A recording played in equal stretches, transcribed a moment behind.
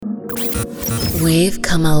We've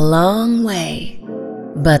come a long way,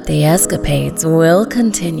 but the escapades will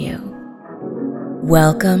continue.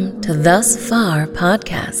 Welcome to Thus Far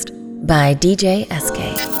Podcast by DJ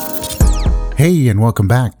SK. Hey, and welcome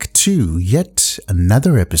back to yet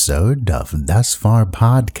another episode of Thus Far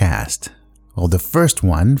Podcast. Well, the first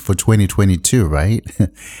one for 2022, right?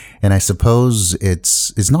 And I suppose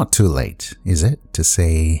it's not too late, is it, to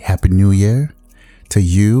say Happy New Year to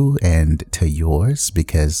you and to yours,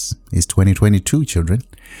 because it's 2022, children.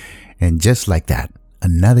 And just like that,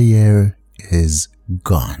 another year is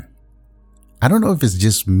gone. I don't know if it's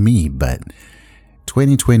just me, but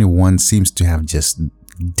 2021 seems to have just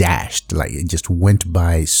dashed, like it just went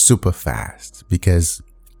by super fast, because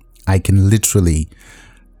I can literally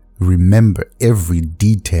remember every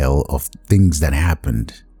detail of things that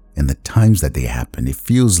happened and the times that they happened. It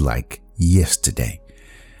feels like yesterday.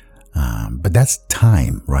 But that's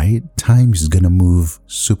time, right? Time is going to move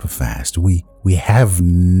super fast. We have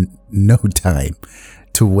no time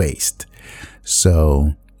to waste.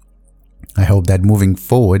 So I hope that moving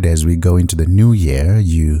forward as we go into the new year,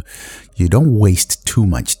 you don't waste too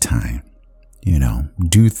much time. You know,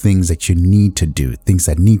 do things that you need to do, things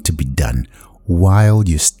that need to be done while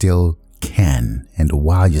you still can and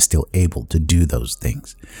while you're still able to do those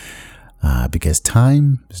things. Because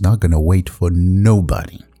time is not going to wait for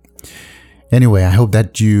nobody. Anyway, I hope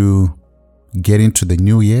that you get into the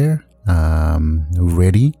new year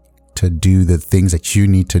ready to do the things that you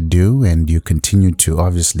need to do, and you continue to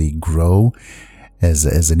obviously grow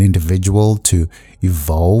as an individual, to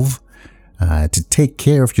evolve, to take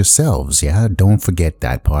care of yourselves. Yeah, don't forget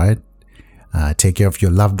that part. Take care of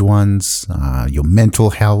your loved ones, your mental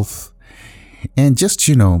health, and just,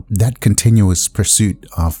 that continuous pursuit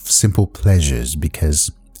of simple pleasures,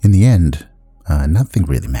 because in the end, nothing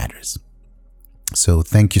really matters. So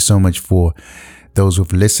thank you so much for those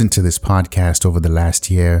who've listened to this podcast over the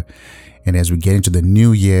last year. And as we get into the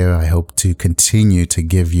new year, I hope to continue to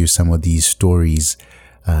give you some of these stories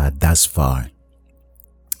thus far.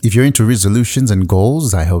 If you're into resolutions and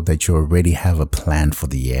goals, I hope that you already have a plan for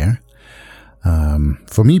the year.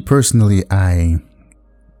 For me personally, I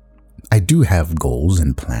do have goals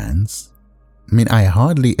and plans. I mean, I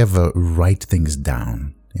hardly ever write things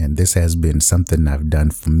down. And this has been something I've done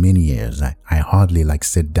for many years. I hardly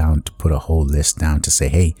sit down to put a whole list down to say,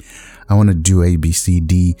 hey, I want to do A, B, C,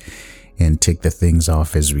 D, and tick the things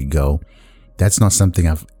off as we go. That's not something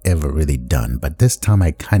I've ever really done. But this time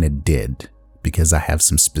I kind of did, because I have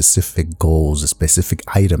some specific goals, specific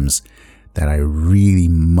items that I really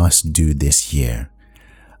must do this year.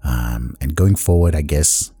 And going forward, I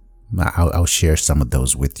guess I'll share some of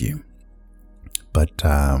those with you. But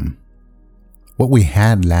what we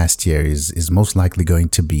had last year is most likely going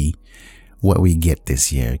to be what we get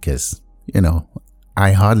this year, because,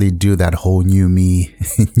 I hardly do that whole new me,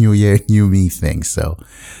 new year, new me thing. So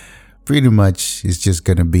pretty much it's just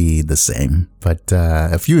going to be the same, but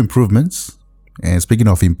a few improvements. And speaking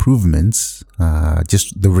of improvements,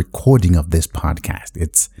 just the recording of this podcast,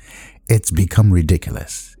 it's become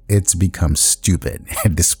ridiculous. It's become stupid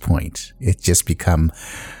at this point. It's just become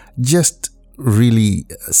really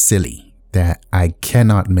silly that I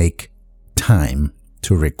cannot make time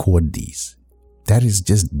to record these. That is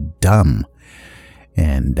just dumb.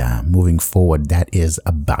 And moving forward, that is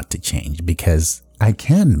about to change, because I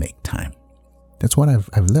can make time. That's what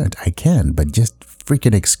I've learned. I can, but just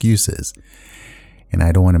freaking excuses. And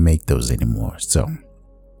I don't want to make those anymore. So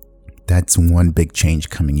that's one big change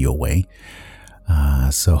coming your way.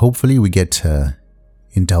 So hopefully we get to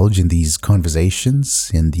indulge in these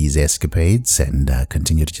conversations, in these escapades, and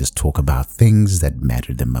continue to just talk about things that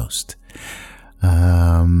matter the most.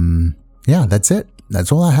 Yeah, that's it.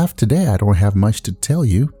 That's all I have today. I don't have much to tell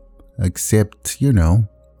you, except,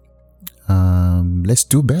 let's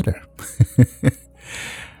do better.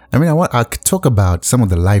 I mean, I could talk about some of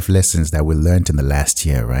the life lessons that we learned in the last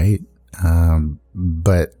year, right?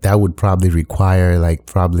 But that would probably require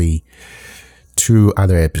probably 2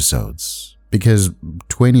 other episodes, because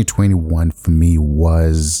 2021 for me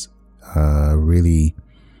was a really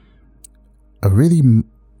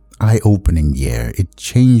eye-opening year. It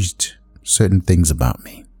changed certain things about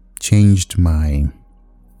me, changed my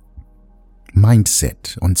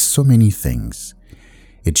mindset on so many things.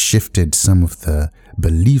 It shifted some of the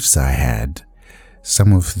beliefs I had,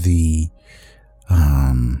 some of the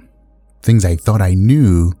things I thought I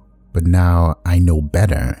knew, but now I know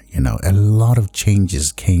better. A lot of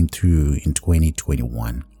changes came through in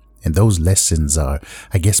 2021. And those lessons are,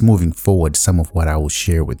 I guess, moving forward, some of what I will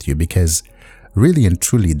share with you, because really and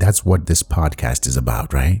truly, that's what this podcast is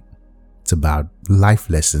about, right? It's thoughts about life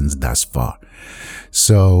lessons thus far.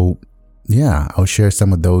 So yeah, I'll share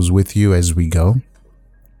some of those with you as we go.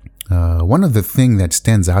 One of the things that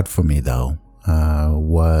stands out for me though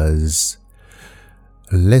was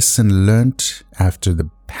a lesson learned after the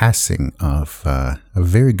passing of a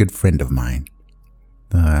very good friend of mine.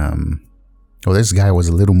 Well, this guy was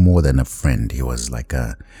a little more than a friend. He was like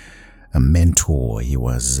a mentor. He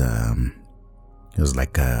was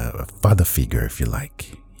like a father figure, if you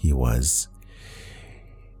like. He was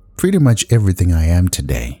pretty much everything I am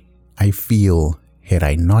today. I feel had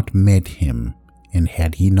I not met him and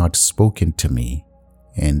had he not spoken to me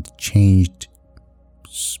and changed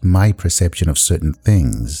my perception of certain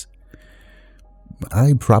things,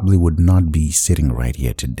 I probably would not be sitting right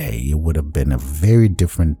here today. It would have been a very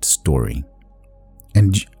different story.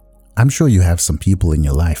 And I'm sure you have some people in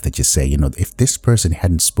your life that you say, if this person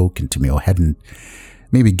hadn't spoken to me or hadn't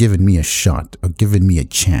maybe given me a shot or given me a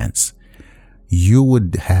chance, you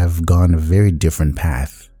would have gone a very different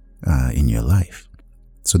path in your life.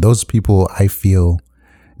 So those people, I feel,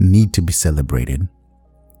 need to be celebrated,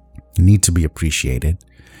 need to be appreciated.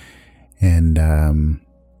 And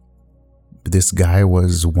this guy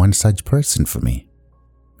was one such person for me.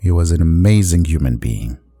 He was an amazing human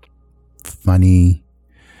being, funny,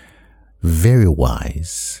 very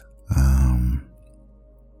wise. And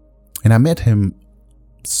I met him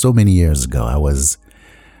so many years ago. I was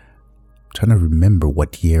trying to remember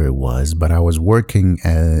what year it was, but I was working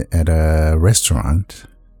at a restaurant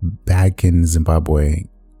back in Zimbabwe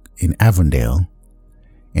in Avondale.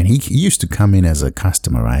 And he used to come in as a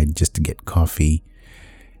customer, right? Just to get coffee.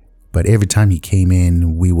 But every time he came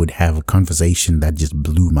in, we would have a conversation that just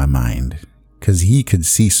blew my mind. Because he could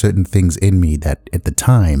see certain things in me that at the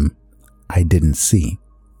time I didn't see.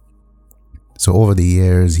 So over the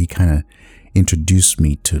years, he kind of introduced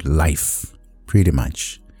me to life, pretty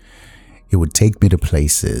much. It would take me to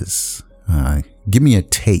places, give me a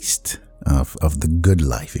taste of the good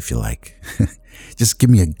life, if you like. Just give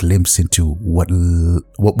me a glimpse into what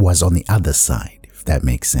was on the other side, if that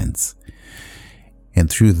makes sense. And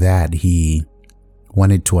through that, he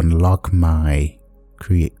wanted to unlock my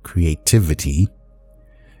creativity.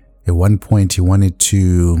 At one point, he wanted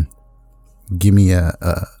to give me a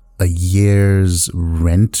year's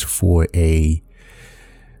rent for an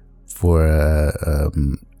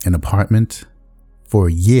apartment for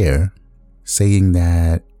a year, saying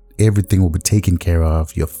that everything will be taken care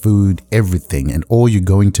of, your food, everything, and all you're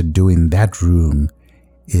going to do in that room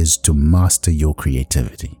is to master your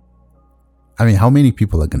creativity. I mean, how many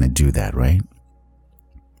people are going to do that, right?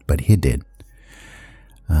 But he did.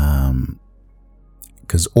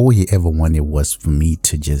 Because all he ever wanted was for me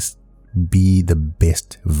to just be the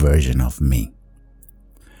best version of me.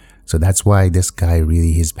 So that's why this guy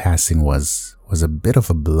really, his passing was a bit of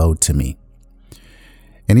a blow to me.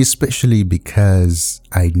 And especially because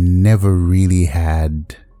I never really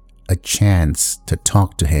had a chance to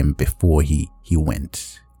talk to him before he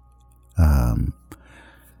went.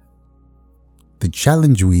 The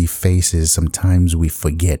challenge we face is sometimes we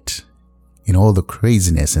forget, in all the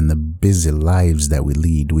craziness and the busy lives that we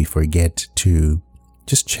lead, we forget to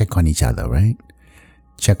just check on each other, right?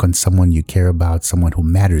 Check on someone you care about, someone who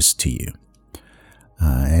matters to you.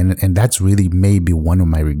 And that's really maybe one of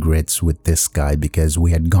my regrets with this guy, because we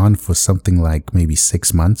had gone for something like maybe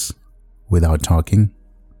 6 months without talking.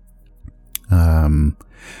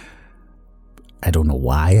 I don't know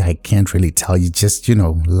why. I can't really tell you. Just,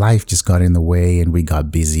 life just got in the way and we got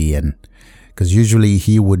busy. And because usually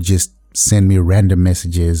he would just send me random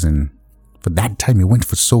messages. And for that time, it went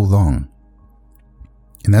for so long.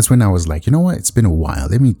 And that's when I was like, you know what? It's been a while.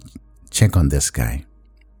 Let me check on this guy.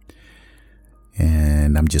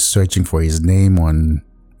 And I'm just searching for his name on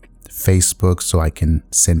Facebook so I can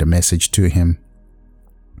send a message to him.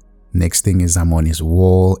 Next thing is I'm on his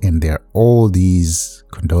wall and there are all these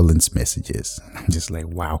condolence messages. I'm just like,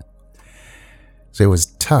 wow. So it was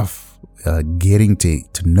tough getting to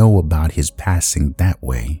know about his passing that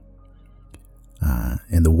way.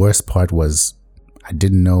 And the worst part was I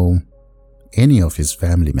didn't know any of his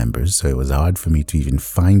family members. So it was hard for me to even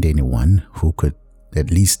find anyone who could at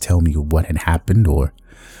least tell me what had happened or,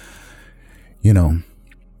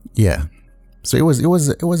 yeah. So it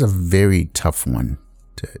was a very tough one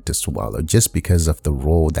to swallow, just because of the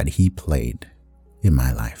role that he played in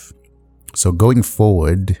my life. So going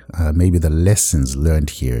forward, maybe the lessons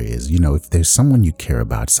learned here is, if there's someone you care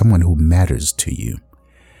about, someone who matters to you,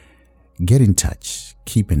 get in touch,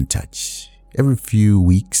 keep in touch. Every few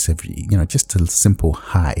weeks, just a simple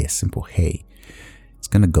hi, a simple hey, it's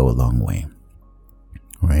going to go a long way,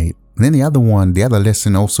 right? And then the other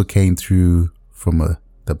lesson also came through from a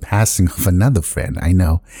the passing of another friend. I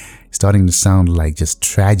know, starting to sound like just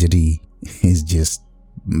tragedy is just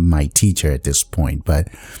my teacher at this point, but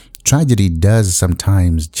tragedy does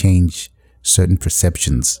sometimes change certain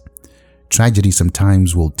perceptions. Tragedy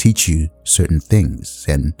sometimes will teach you certain things,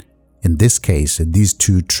 and in this case, these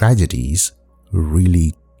two tragedies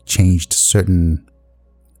really changed certain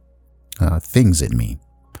things in me,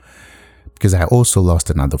 because I also lost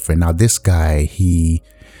another friend. Now this guy, he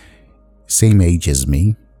same age as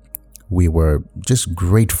me. We were just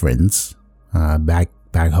great friends back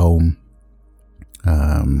home.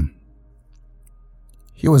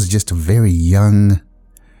 He was just a very young,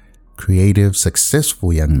 creative,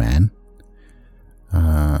 successful young man.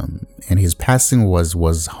 And his passing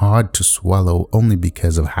was hard to swallow only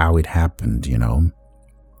because of how it happened, you know.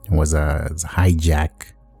 It was a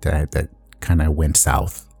hijack that kind of went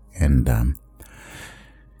south. And,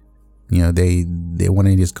 you know, they went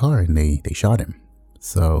in his car and they shot him.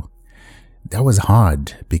 So that was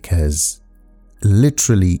hard because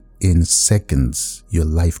literally in seconds, your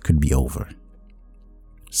life could be over.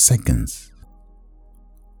 Seconds.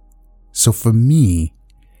 So for me,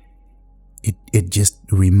 it just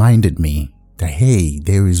reminded me that, hey,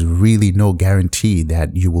 there is really no guarantee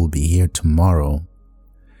that you will be here tomorrow.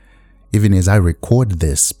 Even as I record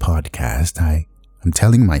this podcast, I'm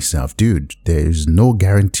telling myself, dude, there's no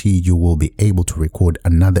guarantee you will be able to record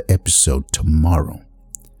another episode tomorrow.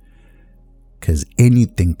 Because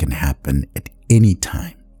anything can happen at any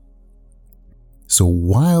time. So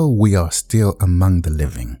while we are still among the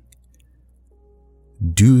living,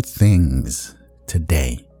 do things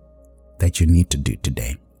today that you need to do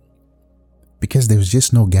today. Because there's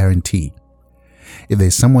just no guarantee. If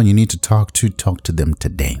there's someone you need to talk to them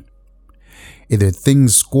today. If there are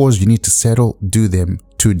scores you need to settle, do them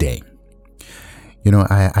today. You know,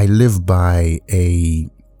 I live by a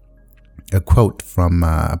quote from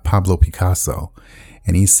Pablo Picasso,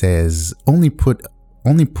 and he says, only put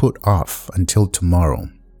off until tomorrow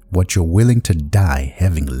what you're willing to die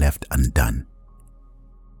having left undone.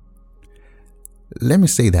 Let me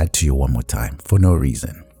say that to you one more time for no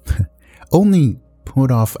reason. Only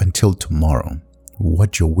put off until tomorrow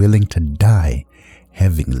what you're willing to die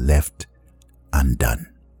having left undone.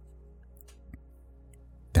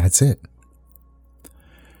 That's it.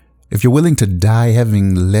 If you're willing to die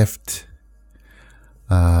having left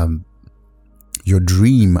your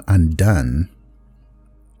dream undone,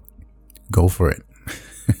 go for it.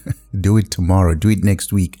 Do it tomorrow. Do it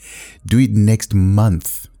next week. Do it next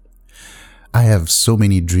month. I have so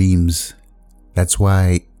many dreams. That's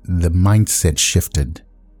why the mindset shifted.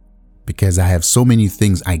 Because I have so many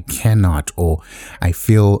things I cannot, or I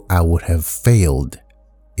feel I would have failed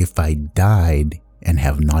if I died and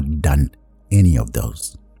have not done any of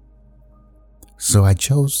those. So I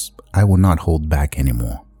chose, I will not hold back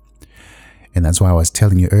anymore. And that's why I was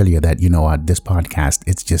telling you earlier that, you know, this podcast,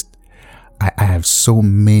 it's just, I have so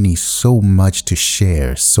much to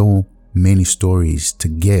share, so many stories to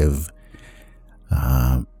give.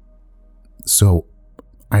 So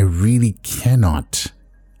I really cannot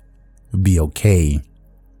be okay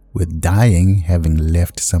with dying having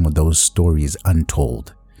left some of those stories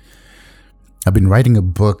untold. I've been writing a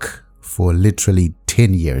book for literally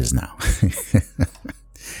 10 years now.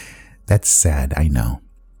 That's sad, I know.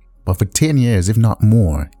 But for 10 years, if not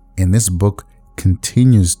more, and this book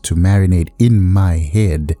continues to marinate in my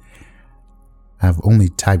head, I've only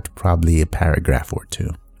typed probably a paragraph or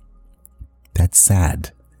two. That's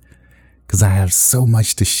sad. Because I have so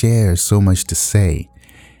much to share, so much to say.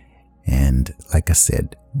 And like I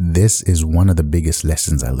said, this is one of the biggest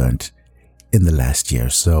lessons I learned in the last year.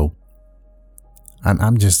 So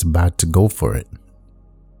I'm just about to go for it.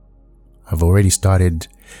 I've already started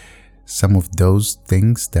some of those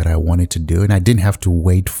things that I wanted to do. And I didn't have to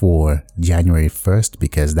wait for January 1st,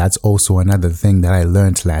 because that's also another thing that I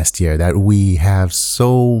learned last year, that we have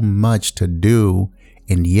so much to do.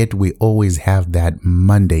 And yet we always have that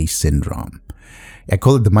Monday syndrome. I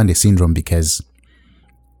call it the Monday syndrome because,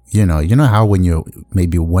 you know how when you're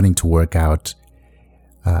maybe wanting to work out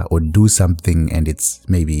or do something and it's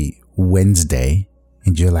maybe Wednesday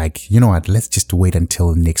and you're like, you know what, let's just wait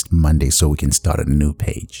until next Monday so we can start a new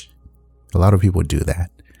page. A lot of people do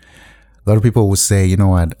that. A lot of people will say, you know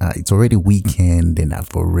what, it's already weekend and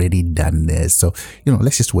I've already done this. So, you know,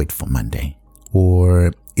 let's just wait for Monday.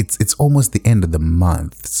 Or it's almost the end of the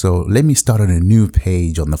month, so let me start on a new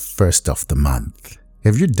page on the first of the month.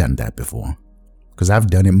 Have you done that before? Because I've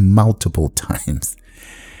done it multiple times.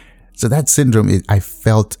 So that syndrome, I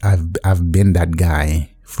felt I've been that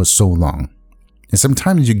guy for so long. And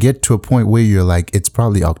sometimes you get to a point where you're like, it's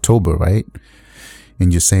probably October, right?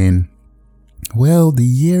 And you're saying, Well, the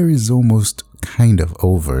year is almost kind of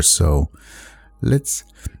over, so let's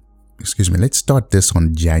start this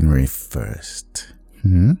on January 1st.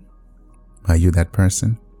 Are you that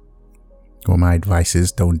person? Well, my advice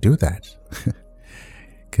is don't do that.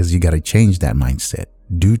 Because you got to change that mindset.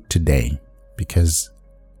 Do today. Because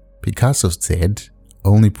Picasso said,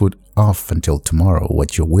 only put off until tomorrow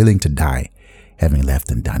what you're willing to die having left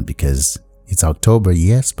undone. Because it's October,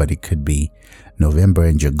 yes, but it could be November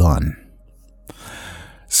and you're gone.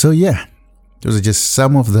 So yeah, those are just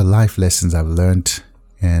some of the life lessons I've learned.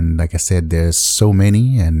 And like I said, there's so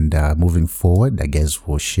many, and moving forward, I guess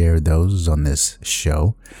we'll share those on this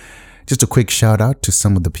show. Just a quick shout out to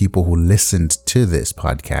some of the people who listened to this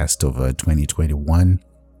podcast over 2021.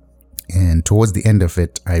 And towards the end of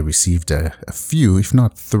it, I received a few, if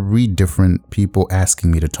not 3 different people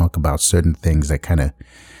asking me to talk about certain things that kind of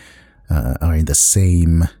are in the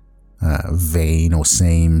same vein or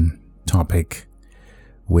same topic,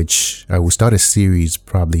 which I will start a series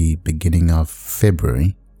probably beginning of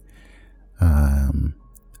February,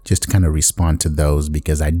 just to kind of respond to those,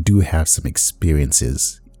 because I do have some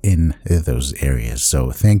experiences in those areas. So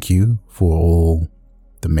thank you for all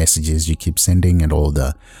the messages you keep sending and all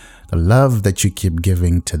the love that you keep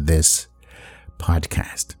giving to this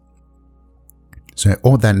podcast. So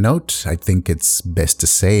on that note, I think it's best to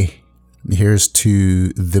say, here's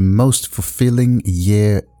to the most fulfilling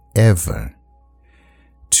year ever.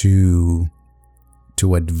 To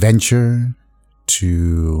adventure,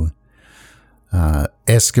 to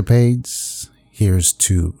escapades. Here's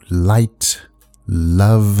to light,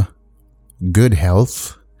 love, good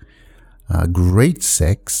health, great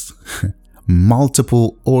sex,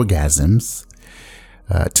 multiple orgasms,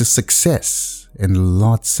 to success and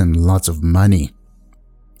lots of money.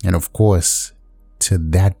 And of course, to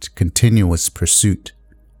that continuous pursuit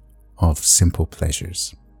of simple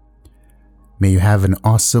pleasures. May you have an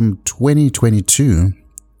awesome 2022,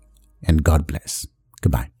 and God bless.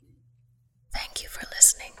 Goodbye.